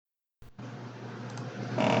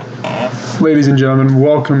Ladies and gentlemen,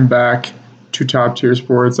 welcome back to Top Tier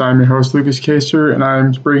Sports. I'm your host, Lucas Kaser, and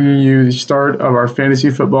I'm bringing you the start of our fantasy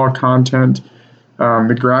football content,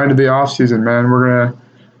 the grind of the offseason, man. We're going to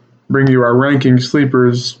bring you our rankings,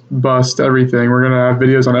 sleepers, bust, everything. We're going to have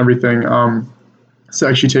videos on everything. It's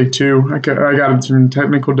actually take two. I got some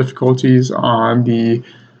technical difficulties on the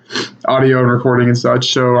audio and recording and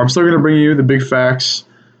such, so I'm still going to bring you the big facts,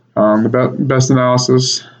 the best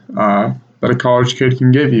analysis that a college kid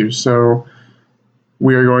can give you. So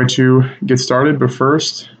we are going to get started, but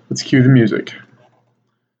first, let's cue the music.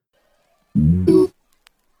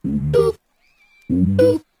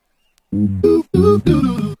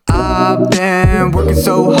 I've been working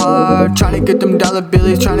so hard, trying to get them dollar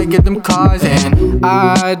billies, trying to get them cars, and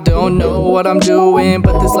I don't know what I'm doing,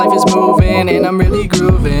 but this life is moving and I'm really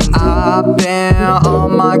grooving. I've been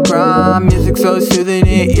on my grind, music so soothing,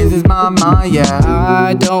 it eases my mind, yeah.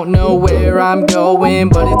 I don't know where I'm going,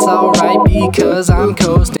 but it's alright because I'm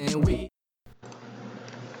coasting.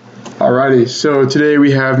 Alrighty, so today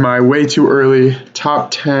we have my way too early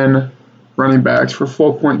top 10 running backs for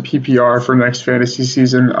full point PPR for next fantasy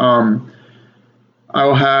season. I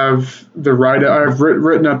will have I've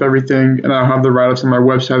written up everything, and I'll have the write-ups on my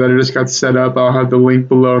website that I just got set up. I'll have the link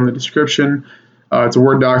below in the description. It's a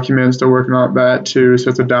Word document, still working on that too, so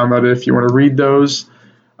it's a download if you want to read those.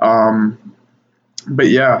 But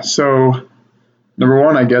yeah, so number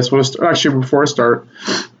one, I guess, before I start,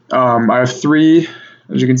 I have three.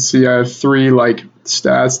 As you can see, I have three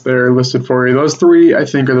stats there listed for you. Those three, I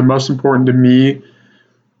think, are the most important to me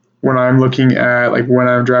when I'm looking at when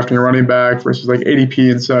I'm drafting a running back versus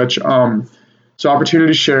ADP and such. So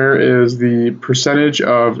opportunity share is the percentage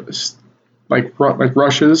of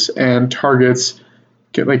rushes and targets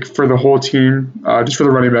for the whole team, just for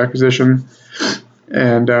the running back position,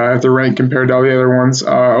 and I have the rank compared to all the other ones.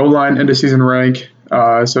 O-line end of season rank.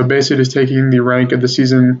 So basically, just taking the rank of the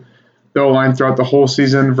season, the O-line throughout the whole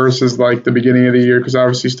season versus the beginning of the year, because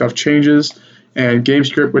obviously stuff changes, and game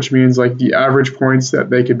script, which means the average points that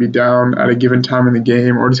they could be down at a given time in the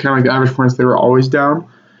game, or just kind of the average points they were always down.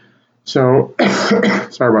 So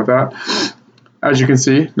sorry about that. As you can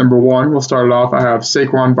see, number one, we'll start it off. I have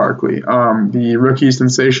Saquon Barkley, the rookie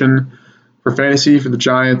sensation for fantasy for the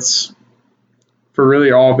Giants for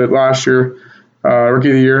really all of it last year, rookie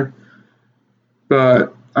of the year.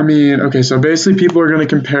 But I mean, okay, so basically people are going to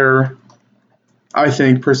compare, I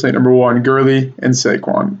think, personally, number one, Gurley and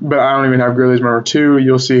Saquon. But I don't even have Gurley as number two.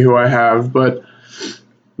 You'll see who I have. But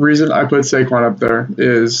reason I put Saquon up there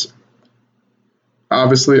is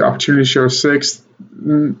obviously opportunity share 6th.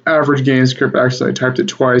 Average game script, actually, I typed it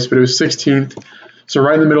twice, but it was 16th. So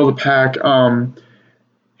right in the middle of the pack.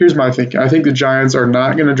 Here's my thinking. I think the Giants are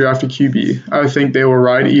not going to draft a QB. I think they will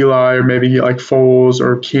ride Eli or maybe get Foles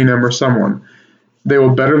or Keenum or someone. They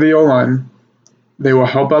will better the O-line. They will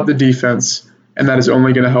help out the defense. And that is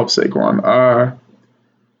only going to help Saquon.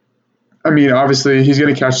 I mean, obviously, he's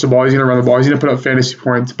going to catch the ball. He's going to run the ball. He's going to put up fantasy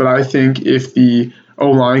points. But I think if the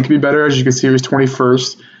O-line could be better, as you can see, he was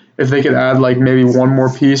 21st. If they could add maybe one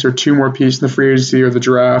more piece or two more pieces in the free agency or the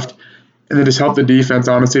draft, and then just help the defense,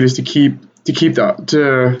 honestly, just to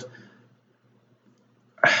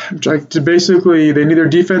basically, they need their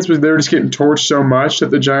defense, but they were just getting torched so much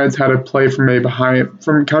that the Giants had to play from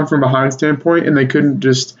behind standpoint, and they couldn't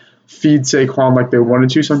just feed Saquon like they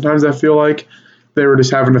wanted to. Sometimes I feel like they were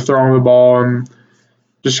just having to throw him the ball and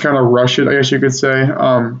just kind of rush it, I guess you could say.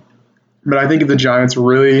 But I think if the Giants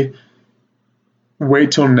really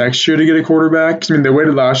wait till next year to get a quarterback, 'cause, I mean, they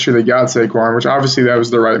waited last year, they got Saquon, which obviously that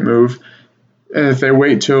was the right move. And if they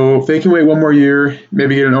can wait one more year,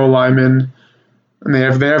 maybe get an O-lineman, and they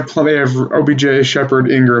have OBJ,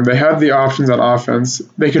 Shepard, Ingram. They have the options on offense.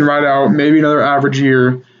 They can ride out maybe another average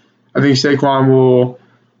year. I think Saquon will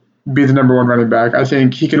be the number one running back. I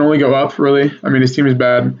think he can only go up, really. I mean, his team is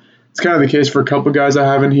bad. It's kind of the case for a couple guys I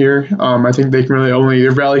have in here. I think they can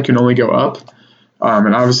their value can only go up.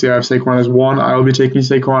 And obviously I have Saquon as one. I will be taking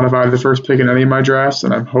Saquon if I have the first pick in any of my drafts,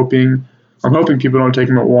 and I'm hoping people don't take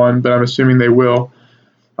him at 1, but I'm assuming they will.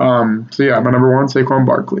 So yeah, my number one, Saquon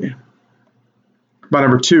Barkley. My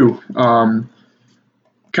number two, kind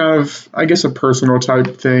of, I guess, a personal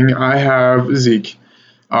type thing. I have Zeke.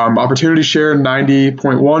 Opportunity share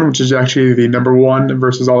 90.1, which is actually the number one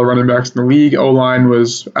versus all the running backs in the league. O-line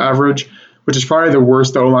was average, which is probably the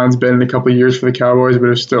worst the O-line's been in a couple of years for the Cowboys, but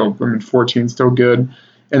it's still, 14 is still good.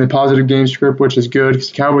 And the positive game script, which is good because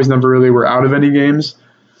the Cowboys never really were out of any games.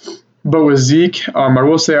 But with Zeke, I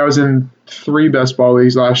will say I was in 3 best ball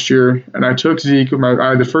leagues last year, and I took Zeke with I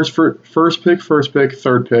had the first pick,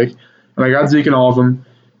 third pick, and I got Zeke in all of them.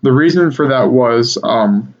 The reason for that was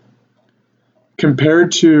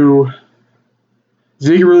compared to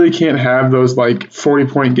Zeke really can't have those like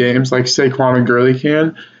 40-point games like Saquon and Gurley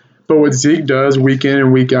can. But what Zeke does week in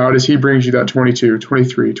and week out is he brings you that 22,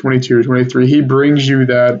 23, 22, 23. He brings you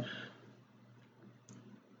that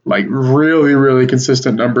like really, really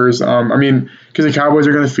consistent numbers. Because the Cowboys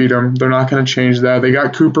are going to feed him. They're not going to change that. They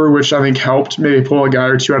got Cooper, which I think helped maybe pull a guy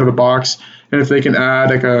or two out of the box. And if they can add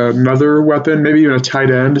like another weapon, maybe even a tight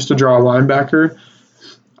end just to draw a linebacker,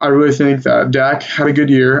 I really think that Dak had a good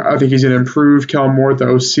year. I think he's going to improve. Kellen Moore at the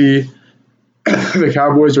OC. The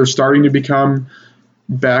Cowboys are starting to become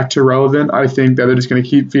back to relevant. I think that they're just going to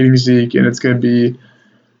keep feeding Zeke, and it's going to be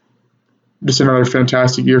just another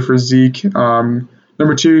fantastic year for Zeke.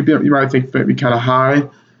 Number 2, you might think might be kind of high,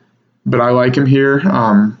 but I like him here.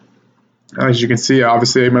 As you can see,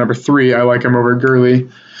 obviously, my number 3, I like him over Gurley.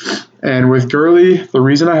 And with Gurley, the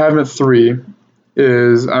reason I have him at 3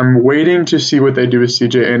 is I'm waiting to see what they do with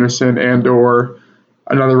C.J. Anderson and or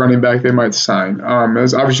another running back they might sign.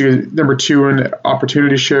 As obviously number 2 in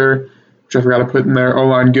opportunity share, which I forgot to put in there.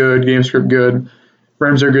 O-line good, game script good.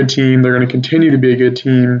 Rams are a good team. They're going to continue to be a good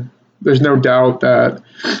team. There's no doubt that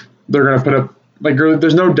they're going to put up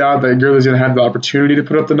there's no doubt that Gurley's going to have the opportunity to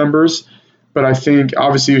put up the numbers. But I think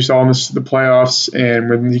obviously you saw in the playoffs and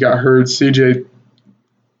when he got hurt, CJ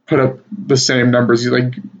put up the same numbers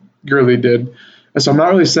like Gurley did. And so I'm not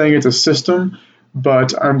really saying it's a system,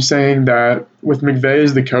 but I'm saying that with McVay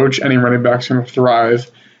as the coach, any running back's going to thrive.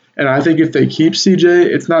 And I think if they keep CJ,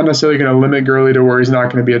 it's not necessarily going to limit Gurley to where he's not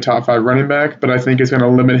going to be a top 5 running back, but I think it's going to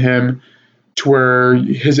limit him to where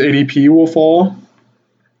his ADP will fall,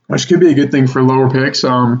 which could be a good thing for lower picks.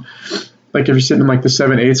 Like if you're sitting in like the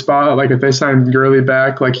 7-8 spot, like if they sign Gurley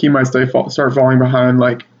back, like he might start falling behind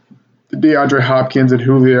like DeAndre Hopkins and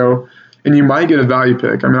Julio, and you might get a value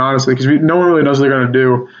pick. I mean, honestly, because no one really knows what they're going to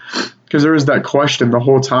do, because there was that question the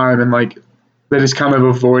whole time, and like they just kind of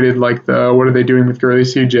avoided like the what are they doing with Gurley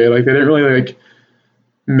CJ? Like they didn't really like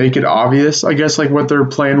make it obvious, I guess, like what their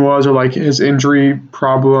plan was or like his injury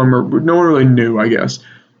problem, or no one really knew, I guess.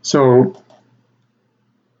 So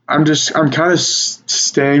I'm kind of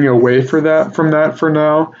staying away from that for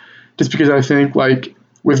now, just because I think like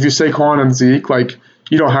with Saquon and Zeke, like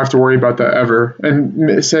you don't have to worry about that ever.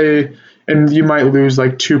 And you might lose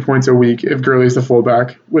like 2 points a week if Gurley's the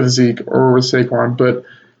fullback with Zeke or with Saquon, but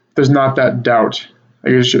there's not that doubt.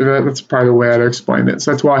 I guess that's probably the way I'd explain it.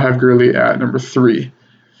 So that's why I have Gurley at number 3.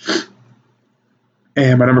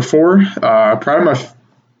 And my number 4, probably my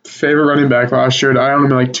favorite running back last year. I owned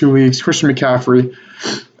him in like 2 leagues, Christian McCaffrey.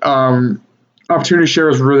 Opportunity share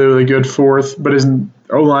was really, really good, 4th, but his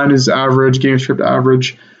O-line is average, game script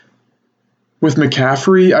average. With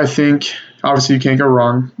McCaffrey, I think obviously you can't go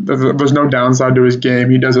wrong. There's no downside to his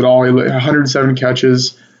game. He does it all. 107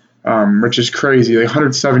 catches, which is crazy. Like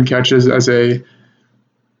 107 catches on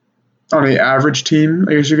an average team,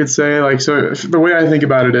 I guess you could say. Like so, the way I think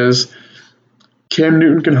about it is, Cam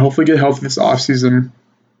Newton can hopefully get healthy this offseason,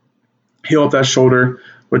 heal up that shoulder,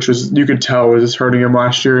 which you could tell was just hurting him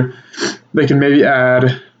last year. They can maybe add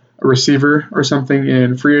a receiver or something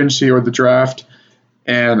in free agency or the draft.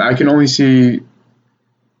 And I can only see,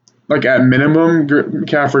 like at minimum,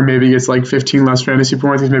 McCaffrey maybe gets like 15 less fantasy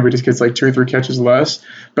points. Maybe just gets like 2 or 3 catches less.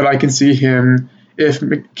 But I can see him, if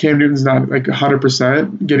Cam Newton's not like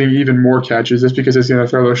 100%, getting even more catches just because he's going to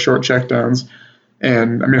throw those short checkdowns.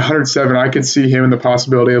 And I mean, 107, I could see him in the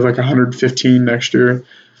possibility of like 115 next year,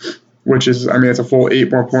 which is, I mean, it's a full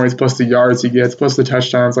 8 more points plus the yards he gets, plus the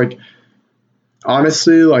touchdowns. Like,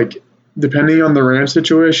 honestly, like, depending on the Rams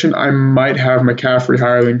situation, I might have McCaffrey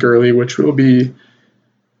higher than Gurley, which will be,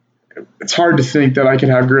 it's hard to think that I could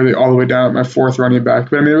have Gurley all the way down at my 4th running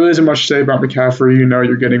back. But I mean, there really isn't much to say about McCaffrey. You know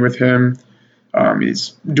you're getting with him.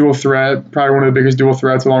 He's dual threat, probably one of the biggest dual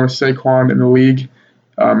threats along with Saquon in the league,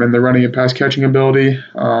 and the running and pass catching ability.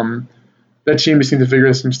 That team just needs to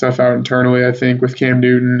figure some stuff out internally, I think, with Cam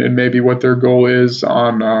Newton and maybe what their goal is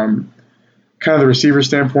on kind of the receiver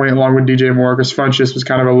standpoint, along with DJ Moore, because Funchess was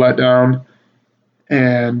kind of a letdown.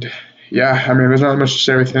 And yeah, I mean, there's not much to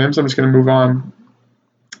say with him, so I'm just going to move on.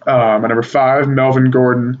 My number 5, Melvin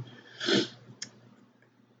Gordon.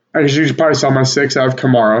 I guess you probably saw my 6 out of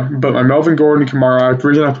Kamara, but my Melvin Gordon, Kamara, the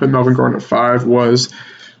reason I put Melvin Gordon at 5 was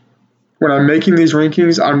when I'm making these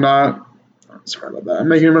rankings, I'm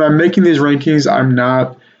making these rankings,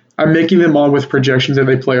 I'm making them all with projections that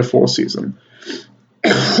they play a full season.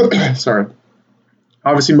 Sorry.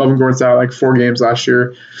 Obviously, Melvin Gordon's out like 4 games last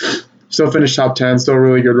year. Still finished top 10, still a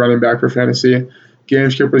really good running back for fantasy. Game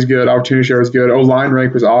script was good, opportunity share was good. O-line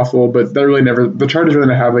rank was awful, but that really the Chargers really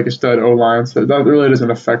didn't have like a stud O-line, so that really doesn't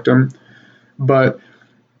affect them. But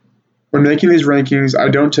when making these rankings, I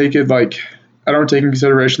don't take in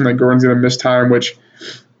consideration that Gordon's going to miss time, which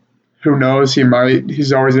Who knows? He might.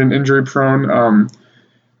 He's always been injury prone.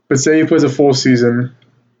 But say he plays a full season,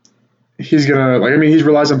 he's gonna he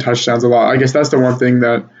relies on touchdowns a lot. I guess that's the one thing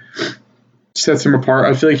that sets him apart.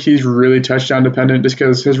 I feel like he's really touchdown dependent just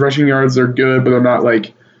because his rushing yards are good, but they're not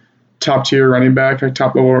like top tier running back, like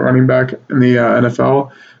top level running back in the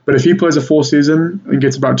NFL. But if he plays a full season and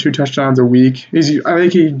gets about 2 touchdowns a week, I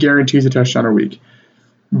think he guarantees a touchdown a week.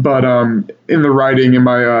 But in the writing in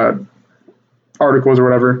my articles or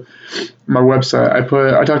whatever, my website,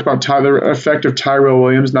 I talked about the effect of Tyrell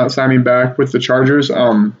Williams not signing back with the Chargers.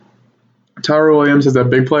 Tyrell Williams has that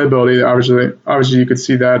big playability. Obviously you could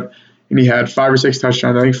see that, and he had 5 or 6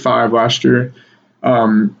 touchdowns. I think 5 last year.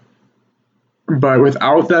 But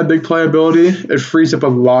without that big playability, it frees up a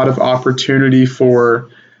lot of opportunity for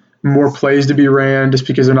more plays to be ran, just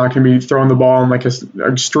because they're not going to be throwing the ball on like a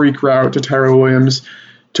streak route to Tyrell Williams,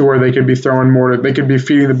 to where they could be they could be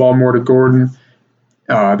feeding the ball more to Gordon.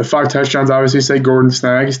 The 5 touchdowns, obviously, say Gordon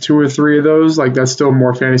snags 2 or 3 of those, like that's still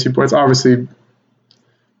more fantasy points. Obviously,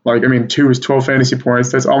 2 is 12 fantasy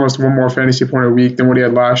points. That's almost 1 more fantasy point a week than what he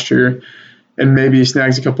had last year. And maybe he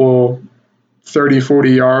snags a couple 30,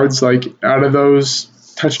 40 yards, like out of those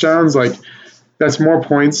touchdowns. Like that's more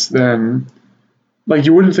points than, like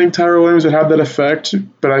you wouldn't think Tyrell Williams would have that effect,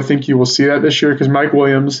 but I think you will see that this year because Mike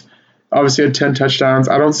Williams obviously had 10 touchdowns.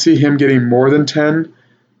 I don't see him getting more than 10,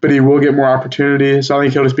 but he will get more opportunity. So I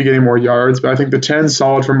think he'll just be getting more yards. But I think the 10 is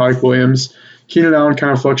solid for Mike Williams. Keenan Allen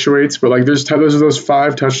kind of fluctuates, but like those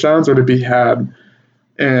 5 touchdowns are to be had.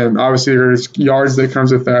 And obviously there's yards that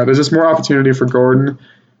comes with that. There's just more opportunity for Gordon.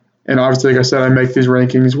 And obviously, like I said, I make these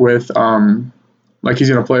rankings with like he's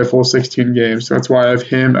going to play a full 16 games. So that's why I have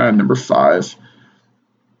him at number 5.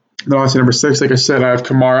 Then obviously number 6, like I said, I have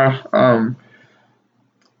Kamara.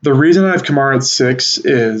 The reason I have Kamara at 6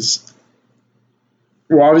 is,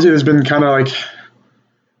 well, obviously there's been kind of like,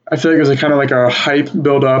 I feel like there's kind of like a hype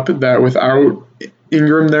build up that without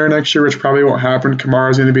Ingram there next year, which probably won't happen,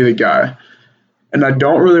 Kamara's going to be the guy. And I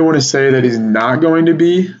don't really want to say that he's not going to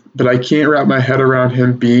be, but I can't wrap my head around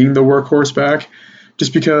him being the workhorse back,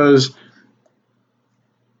 just because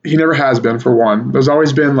he never has been, for one. There's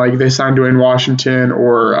always been, like, they signed Dwayne Washington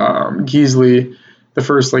or Geasley the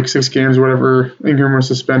first, 6 games, whatever, Ingram was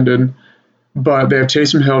suspended. But they have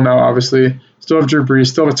Taysom Hill now, obviously. Still have Drew Brees.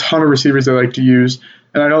 Still have a ton of receivers they like to use.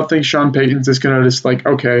 And I don't think Sean Payton's just going to just,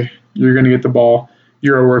 okay, you're going to get the ball.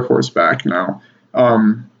 You're a workhorse back now.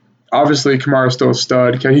 Obviously, Kamara's still a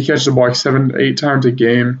stud. He catches the ball 7 to 8 times a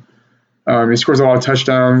game. He scores a lot of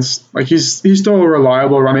touchdowns. He's still a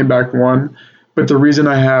reliable running back 1. But the reason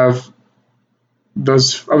I have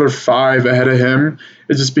those other 5 ahead of him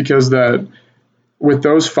is just because that with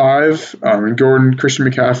those 5, Gordon, Christian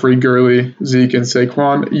McCaffrey, Gurley, Zeke, and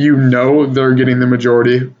Saquon, they're getting the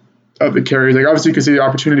majority of the carries. Obviously, you can see the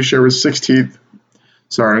opportunity share was 16th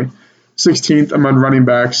among running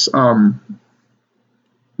backs. And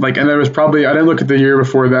there was probably, I didn't look at the year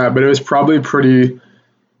before that, but it was probably pretty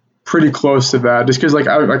close to that. Just because, like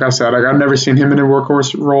I said, I've never seen him in a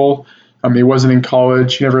workhorse role. He wasn't in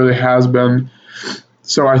college. He never really has been.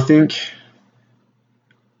 So I think,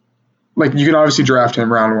 you can obviously draft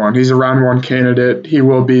him round 1. He's a round 1 candidate. He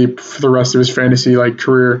will be for the rest of his fantasy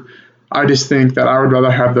career. I just think that I would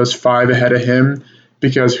rather have those 5 ahead of him,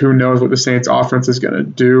 because who knows what the Saints offense is going to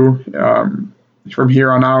do from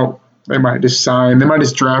here on out. They might just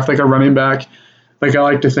draft a running back. I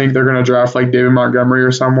like to think they're going to draft David Montgomery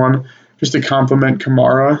or someone just to complement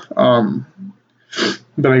Kamara.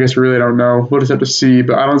 But I guess we really don't know. We'll just have to see.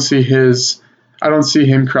 But I don't see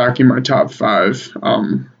him cracking my top 5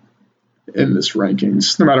 in this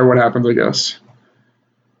rankings, no matter what happens, I guess.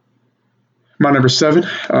 My number 7,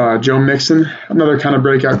 Joe Mixon, another kind of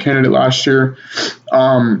breakout candidate last year.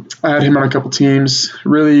 I had him on a couple teams. He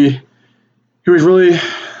was really,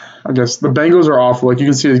 I guess, the Bengals are awful. You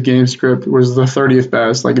can see his game script was the 30th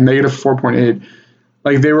best, negative 4.8.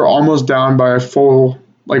 They were almost down by a full,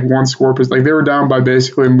 1 score. They were down by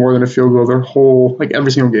basically more than a field goal their whole,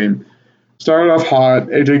 every single game. Started off hot.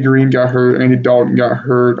 AJ Green got hurt. Andy Dalton got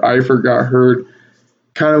hurt. Eifert got hurt.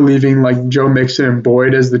 Kind of leaving Joe Mixon and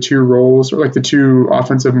Boyd as the 2 roles, or the 2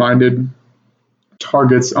 offensive-minded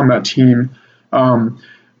targets on that team.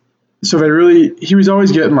 So he was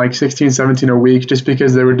always getting 16, 17 a week, just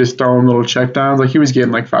because they would just throw him little checkdowns. He was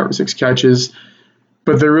getting 5 or 6 catches.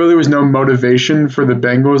 But there really was no motivation for the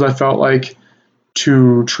Bengals, I felt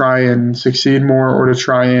to try and succeed more, or to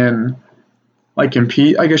try and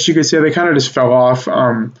compete, I guess you could say. They kind of just fell off.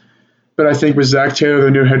 But I think with Zach Taylor, the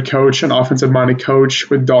new head coach, an offensive-minded coach,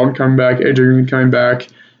 with Dalton coming back, AJ Green coming back,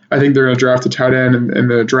 I think they're going to draft a tight end in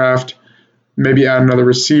the draft maybe add another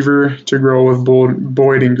receiver to grow with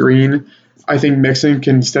Boyd and Green. I think Mixon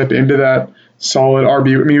can step into that solid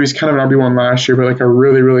RB. I mean, he was kind of an RB1 last year, but like a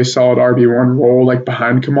really, really solid RB1 role, like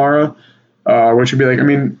behind Kamara, which would be like, I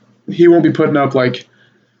mean, he won't be putting up like,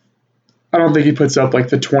 I don't think he puts up like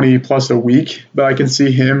the 20 plus a week, but I can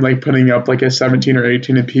see him like putting up like a 17 or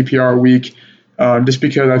 18 in PPR a week, just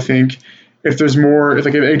because I think if there's more, if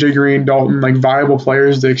AJ Green, Dalton, like viable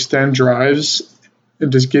players to extend drives,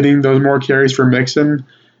 and just getting those more carries for Mixon,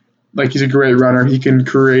 like he's a great runner. He can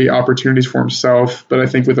create opportunities for himself, but I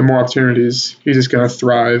think with the more opportunities, he's just going to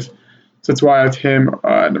thrive. So that's why I have him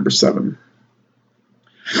at number 7.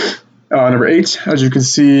 Number 8, as you can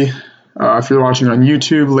see, if you're watching on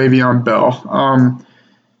YouTube, Le'Veon Bell.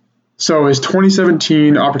 So his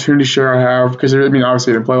 2017 opportunity share I have, because I mean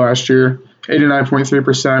obviously he didn't play last year,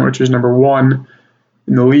 89.3%, which was number 1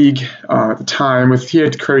 in the league at the time. He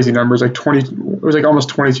had crazy numbers, like it was like almost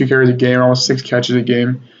 22 carries a game, almost 6 catches a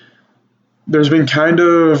game. There's been kind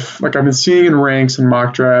of, like I've been seeing in ranks and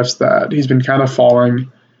mock drafts that he's been kind of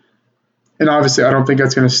falling. And obviously I don't think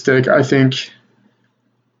that's going to stick. I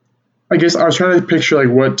guess I was trying to picture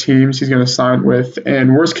like what teams he's going to sign with.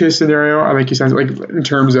 And worst case scenario, I think he signs, like in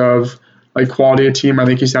terms of like quality of team, I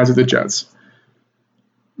think he signs with the Jets.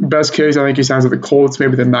 Best case, I think he signs with the Colts,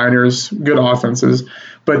 maybe the Niners, good offenses.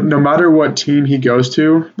 But no matter what team he goes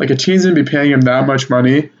to, like a team's going to be paying him that much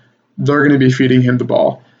money, they're going to be feeding him the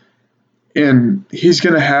ball. And he has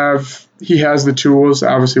the tools,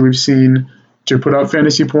 obviously we've seen, to put up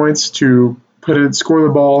fantasy points, to score the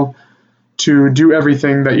ball, to do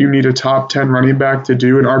everything that you need a top 10 running back to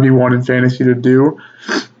do, an RB1 in fantasy to do.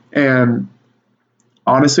 And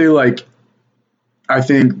honestly, like, I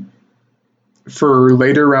think for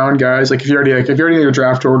later round guys, like if you're already in your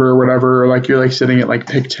draft order or whatever, or like you're like sitting at like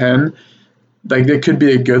pick 10, like it could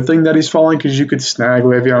be a good thing that he's falling, because you could snag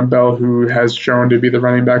Le'Veon Bell, who has shown to be the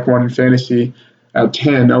running back 1 in fantasy, at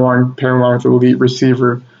 10, pairing along with the elite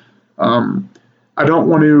receiver. I don't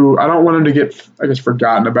want him to get, I guess,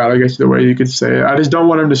 forgotten about, I guess the way you could say it. I just don't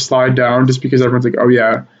want him to slide down just because everyone's like, oh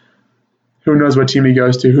yeah, who knows what team he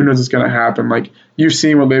goes to, who knows what's going to happen. Like, you've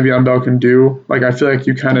seen what Le'Veon Bell can do. Like, I feel like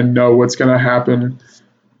you kind of know what's going to happen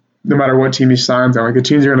no matter what team he signs on. Like, the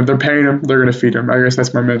teams they're paying him, they're going to feed him. I guess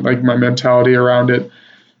that's my mentality around it.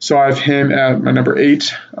 So I have him at my number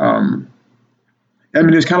 8. I mean,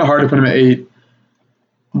 it's kind of hard to put him at 8,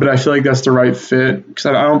 but I feel like that's the right fit, because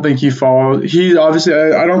I don't think he falls. He obviously,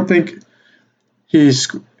 I don't think he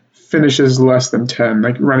finishes less than 10,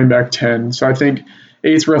 like running back 10. So I think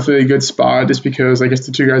 8's roughly a good spot, just because I guess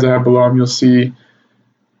the 2 guys I have below him, you'll see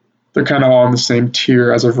they're kind of all in the same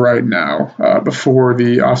tier as of right now, before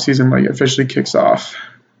the offseason like officially kicks off.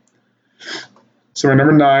 So at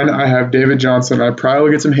number 9, I have David Johnson. I probably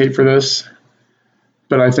will get some hate for this,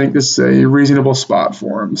 but I think this is a reasonable spot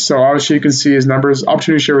for him. So obviously you can see his numbers.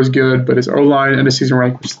 Opportunity share was good, but his O-line end of season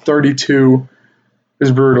rank was 32. It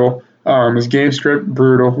was brutal. His game script,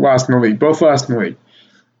 brutal. Last in the league. Both last in the league.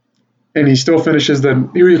 And he still finished as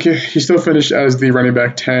the running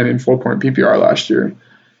back 10 in full point PPR last year.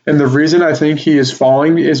 And the reason I think he is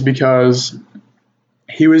falling is because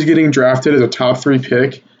he was getting drafted as a top 3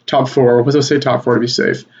 pick, top 4, let's say top 4 to be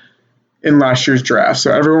safe, in last year's draft.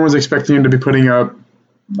 So everyone was expecting him to be putting up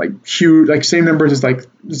like huge, like same numbers as like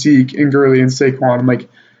Zeke and Gurley and Saquon, like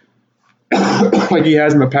like he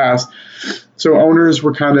has in the past. So owners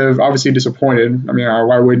were kind of obviously disappointed. I mean,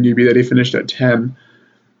 why wouldn't you be that he finished at 10?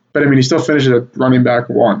 But I mean, he still finished at running back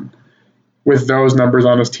 1 with those numbers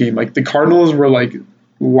on his team. Like the Cardinals were like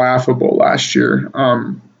laughable last year.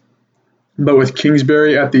 But with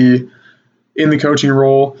Kingsbury in the coaching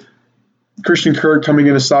role, Christian Kirk coming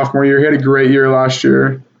in his sophomore year, he had a great year last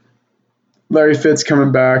year. Larry Fitz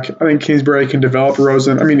coming back. I think Kingsbury can develop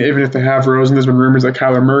Rosen. I mean, even if they have Rosen, there's been rumors that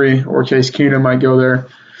Kyler Murray or Case Keenum might go there.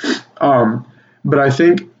 But I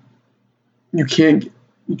think you can't.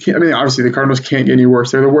 I mean, obviously the Cardinals can't get any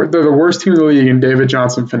worse. They're the worst team in the league, and David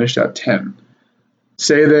Johnson finished at 10.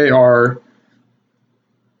 Say they are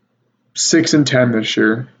 6-10 this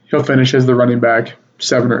year, he'll finish as the running back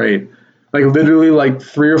 7 or 8. Like literally, like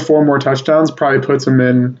 3 or 4 more touchdowns probably puts him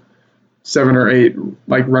in 7 or 8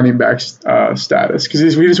 like running back status, because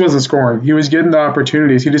he just wasn't scoring. He was getting the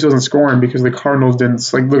opportunities, he just wasn't scoring because the Cardinals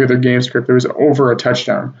didn't like look at their game script. There was over a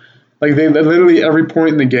touchdown. Like they literally every point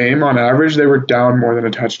in the game on average they were down more than a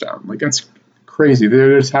touchdown. Like that's crazy.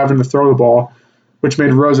 They're just having to throw the ball, which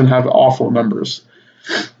made Rosen have awful numbers.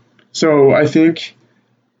 So I think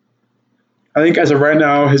as of right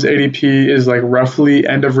now his ADP is like roughly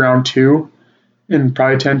end of round 2 in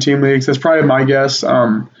probably 10 team leagues. That's probably my guess.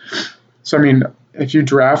 So I mean, if you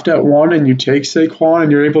draft at 1 and you take Saquon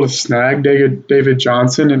and you're able to snag David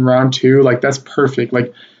Johnson in round 2, like that's perfect.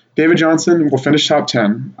 Like David Johnson will finish top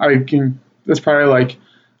 10. That's probably like,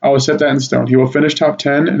 I will set that in stone. He will finish top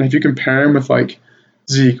 10, and if you compare him with like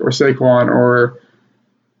Zeke or Saquon or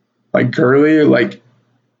like Gurley, like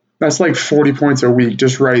that's like 40 points a week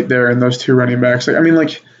just right there in those two running backs. Like, I mean,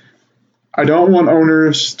 like, I don't want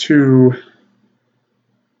owners to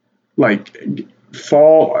like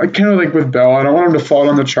fall, kind of like with Bell. I don't want him to fall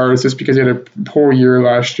on the charts just because he had a poor year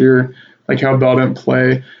last year, like how Bell didn't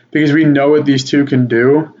play, because we know what these two can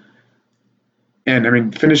do. And I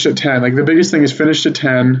mean, finished at 10. Like the biggest thing is finished at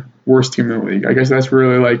 10, worst team in the league. I guess that's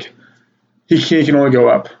really like, he can only go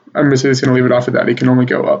up. I'm just going to leave it off of that. He can only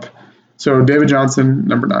go up. So David Johnson,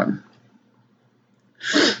 number 9.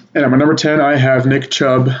 And at my number 10, I have Nick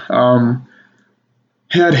Chubb.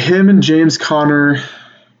 Had him and James Conner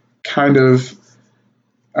kind of,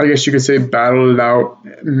 I guess you could say, battled it out.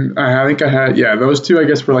 I think I had, those two, I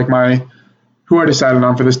guess, were like who I decided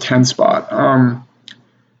on for this 10 spot.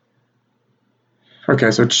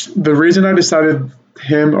 Okay, so the reason I decided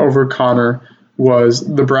him over Conner was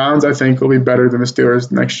the Browns, I think, will be better than the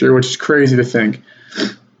Steelers next year, which is crazy to think.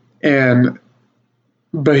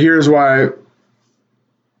 But here's why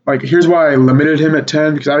I limited him at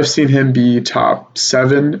 10, because I've seen him be top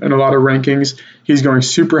 7 in a lot of rankings. He's going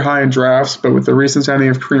super high in drafts, but with the recent signing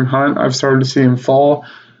of Kareem Hunt, I've started to see him fall.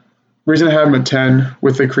 Reason I have him at 10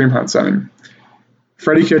 with the Kareem Hunt signing.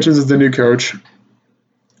 Freddie Kitchens is the new coach.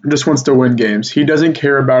 Just wants to win games. He doesn't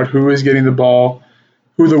care about who is getting the ball,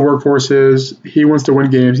 who the workhorse is. He wants to win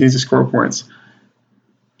games. He needs to score points.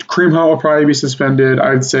 Kareem Hunt will probably be suspended,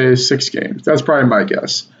 I'd say 6 games. That's probably my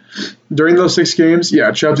guess. During those 6 games,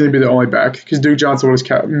 Chubb's going to be the only back because Duke Johnson will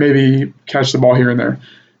just maybe catch the ball here and there.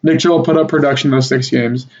 Nick Chubb will put up production in those 6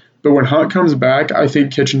 games. But when Hunt comes back, I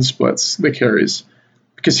think Kitchen splits the carries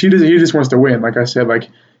because he just wants to win. Like I said, like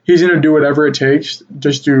he's going to do whatever it takes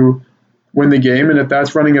just to win the game. And if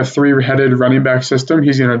that's running a 3-headed running back system,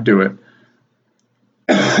 he's going to do it.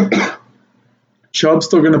 Chubb's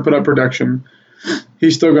still going to put up production.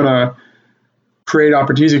 He's still going to create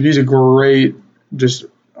opportunities. He's a great just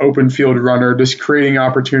open field runner, just creating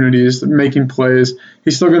opportunities, making plays.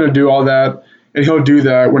 He's still going to do all that, and he'll do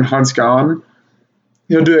that when Hunt's gone.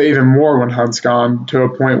 He'll do it even more when Hunt's gone to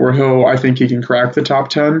a point where I think he can crack the top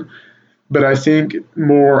 10. But I think I'm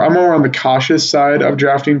more on the cautious side of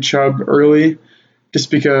drafting Chubb early just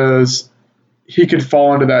because he could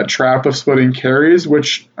fall into that trap of splitting carries,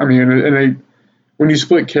 which, I mean, when you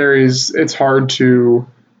split carries, it's hard to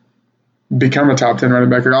become a top 10 running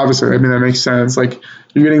back. Obviously, I mean, that makes sense. Like,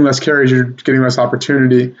 you're getting less carries, you're getting less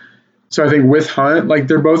opportunity. So I think with Hunt, like,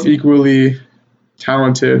 they're both equally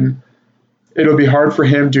talented. It'll be hard for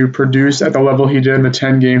him to produce at the level he did in the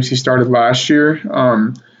 10 games he started last year.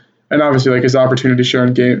 And obviously, like, his opportunity share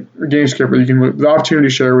in game script, the opportunity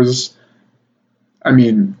share was, I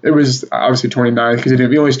mean, it was obviously 29 because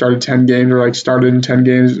he only started 10 games or like started in 10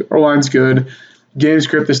 games. O-line's good. Game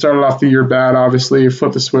script, they started off the year bad, obviously,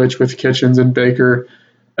 flip the switch with Kitchens and Baker.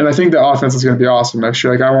 And I think the offense is going to be awesome next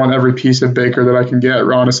year. Like, I want every piece of Baker that I can get,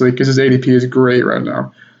 honestly, because his ADP is great right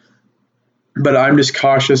now. But I'm just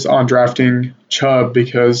cautious on drafting Chubb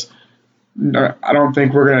because I don't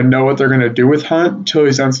think we're going to know what they're going to do with Hunt until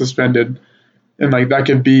he's unsuspended. And, like, that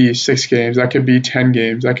could be 6 games. That could be 10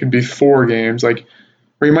 games. That could be 4 games. Like,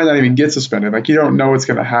 or he might not even get suspended. Like, you don't know what's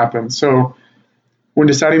going to happen. So when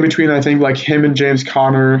deciding between, I think, like, him and James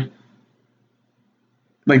Conner,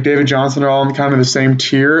 like, David Johnson are all in kind of the same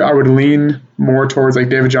tier, I would lean more towards, like,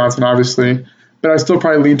 David Johnson, obviously. But I still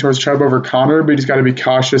probably lean towards Chubb over Conner, but he's got to be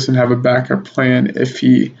cautious and have a backup plan if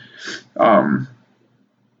he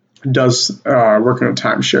does work in a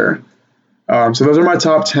timeshare. So those are my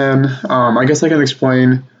top 10. I guess I can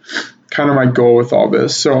explain kind of my goal with all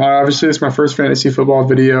this. So obviously, this is my first fantasy football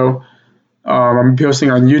video. I'm posting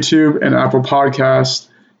on YouTube and Apple Podcasts,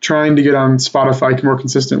 trying to get on Spotify more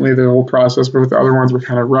consistently the whole process, but with the other ones were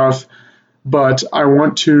kind of rough. But I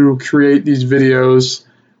want to create these videos,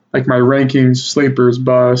 like my rankings, sleepers,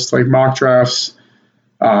 bust, like mock drafts.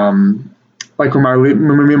 Like when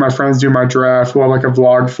me and my friends do my draft, we'll have like a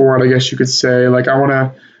vlog for it, I guess you could say. Like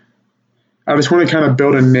I just want to kind of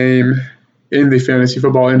build a name in the fantasy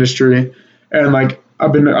football industry. And like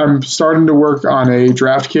I'm starting to work on a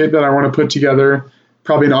draft kit that I want to put together,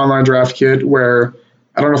 probably an online draft kit where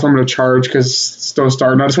I don't know if I'm going to charge because it's still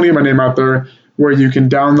starting. I just want to get my name out there where you can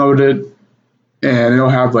download it and it'll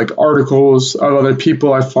have like articles of other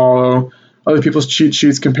people I follow, other people's cheat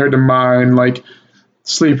sheets compared to mine, like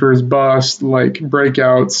sleepers, bust, like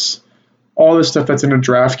breakouts, all this stuff that's in a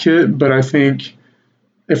draft kit. But I think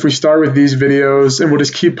if we start with these videos, and we'll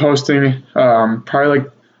just keep posting, probably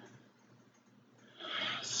like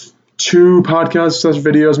 2 podcast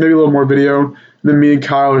videos, maybe a little more video. And then me and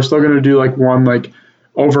Kyle are still going to do like one like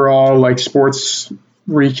overall like sports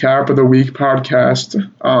recap of the week podcast.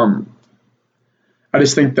 I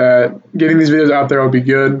just think that getting these videos out there will be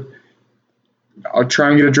good. I'll try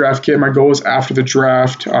and get a draft kit. My goal is after the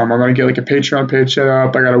draft. I'm going to get like a Patreon page set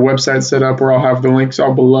up. I got a website set up where I'll have the links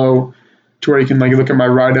all below to where you can like look at my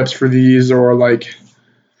write-ups for these, or like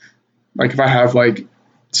if I have like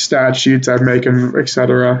stat sheets I'd make them,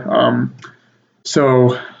 etc.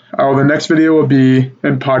 So the next video will be,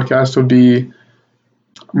 and podcast will be,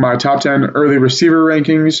 my top 10 early receiver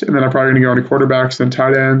rankings, and then I'm probably going to go into quarterbacks and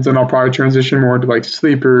tight ends, and I'll probably transition more into like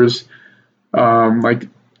sleepers, like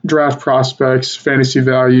draft prospects, fantasy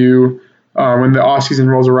value. When the offseason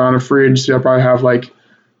rolls around in free agency, I'll probably have like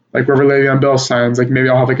wherever Le'Veon Bell signs, like maybe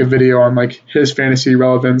I'll have like a video on like his fantasy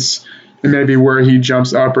relevance and maybe where he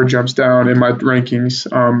jumps up or jumps down in my rankings.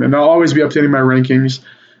 And I'll always be updating my rankings.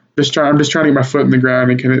 I'm just trying to get my foot in the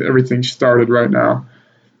ground and get everything started right now.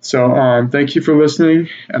 So thank you for listening,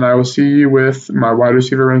 and I will see you with my wide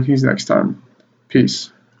receiver rankings next time.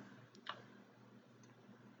 Peace.